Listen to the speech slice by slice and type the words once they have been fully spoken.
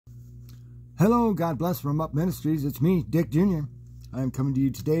Hello, God bless from Up Ministries. It's me, Dick Jr. I am coming to you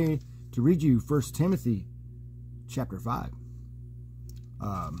today to read you 1 Timothy chapter 5.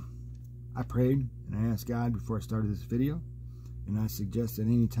 I prayed and I asked God before I started this video, and I suggest that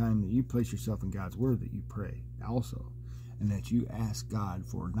any time that you place yourself in God's Word that you pray also, and that you ask God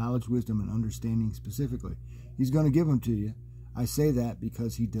for knowledge, wisdom, and understanding specifically. He's going to give them to you. I say that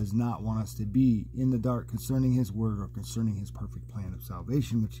because He does not want us to be in the dark concerning His Word or concerning His perfect plan of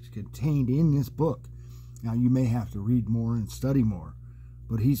salvation, which is contained in this book. Now, you may have to read more and study more,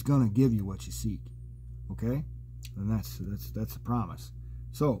 but He's going to give you what you seek. Okay? And that's the promise.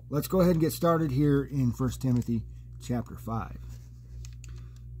 So, let's go ahead and get started here in 1 Timothy chapter 5.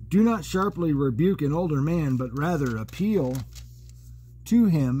 Do not sharply rebuke an older man, but rather appeal to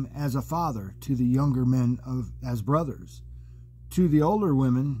him as a father, to the younger men as brothers, to the older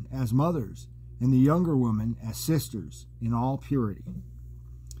women as mothers, and the younger women as sisters, in all purity.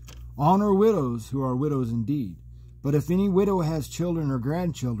 Honor widows who are widows indeed. But if any widow has children or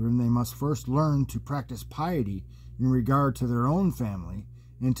grandchildren, they must first learn to practice piety in regard to their own family,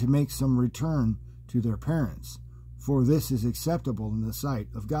 and to make some return to their parents, for this is acceptable in the sight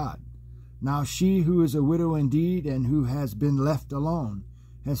of God. Now she who is a widow indeed, and who has been left alone,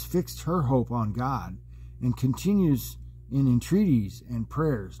 has fixed her hope on God, and continues in entreaties and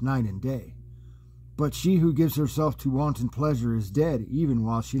prayers night and day. But she who gives herself to wanton pleasure is dead even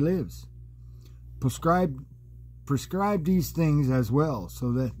while she lives. Prescribe these things as well,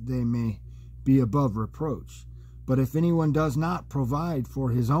 so that they may be above reproach. But if anyone does not provide for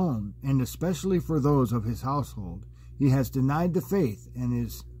his own, and especially for those of his household, he has denied the faith and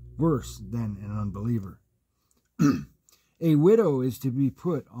is worse than an unbeliever. A widow is to be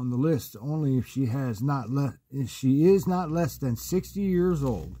put on the list only if she is not less than 60 years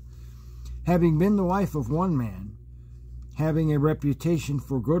old, having been the wife of one man, having a reputation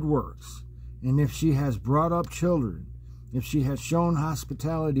for good works, and if she has brought up children, if she has shown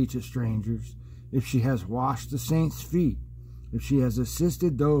hospitality to strangers, if she has washed the saints' feet, if she has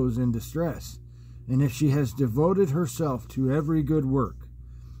assisted those in distress, and if she has devoted herself to every good work.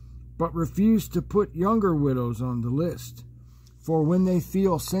 But refuse to put younger widows on the list, for when they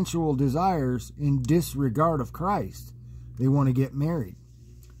feel sensual desires in disregard of Christ, they want to get married,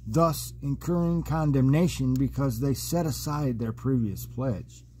 thus incurring condemnation because they set aside their previous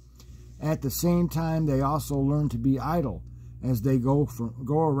pledge. At the same time, they also learn to be idle as they go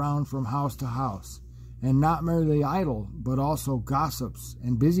around from house to house, and not merely idle, but also gossips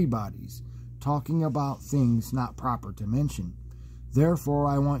and busybodies, talking about things not proper to mention. Therefore,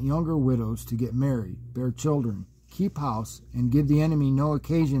 I want younger widows to get married, bear children, keep house, and give the enemy no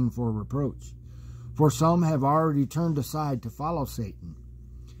occasion for reproach. For some have already turned aside to follow Satan.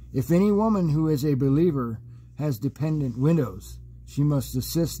 If any woman who is a believer has dependent widows, she must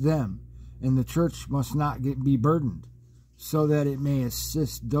assist them, and the church must not be burdened, so that it may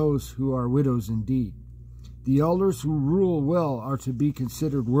assist those who are widows indeed. The elders who rule well are to be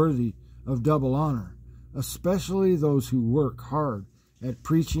considered worthy of double honor, especially those who work hard at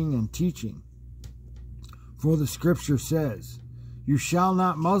preaching and teaching. For the Scripture says, "You shall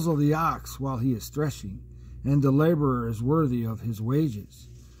not muzzle the ox while he is threshing, and the laborer is worthy of his wages."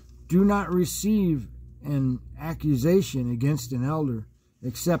 Do not receive an accusation against an elder,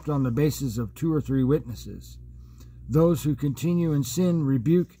 except on the basis of 2 or 3 witnesses. Those who continue in sin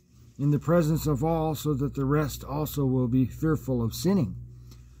rebuke in the presence of all, so that the rest also will be fearful of sinning.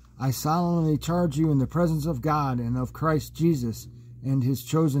 I solemnly charge you in the presence of God and of Christ Jesus and His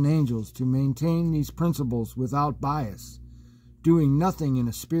chosen angels to maintain these principles without bias, doing nothing in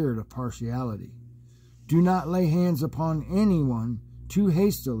a spirit of partiality. Do not lay hands upon anyone too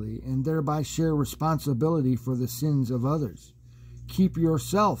hastily and thereby share responsibility for the sins of others. Keep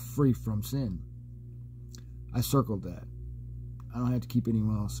yourself free from sin. I circled that. I don't have to keep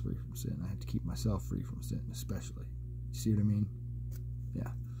anyone else free from sin. I have to keep myself free from sin, especially. You see what I mean?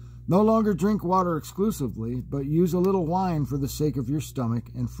 Yeah. No longer drink water exclusively, but use a little wine for the sake of your stomach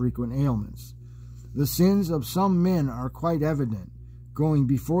and frequent ailments. The sins of some men are quite evident, going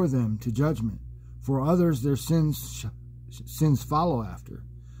before them to judgment. For others their sins follow after.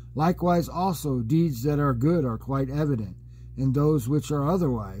 Likewise also deeds that are good are quite evident, and those which are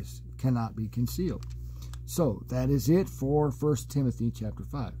otherwise cannot be concealed. So that is it for 1 Timothy chapter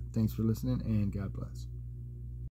 5. Thanks for listening, and God bless.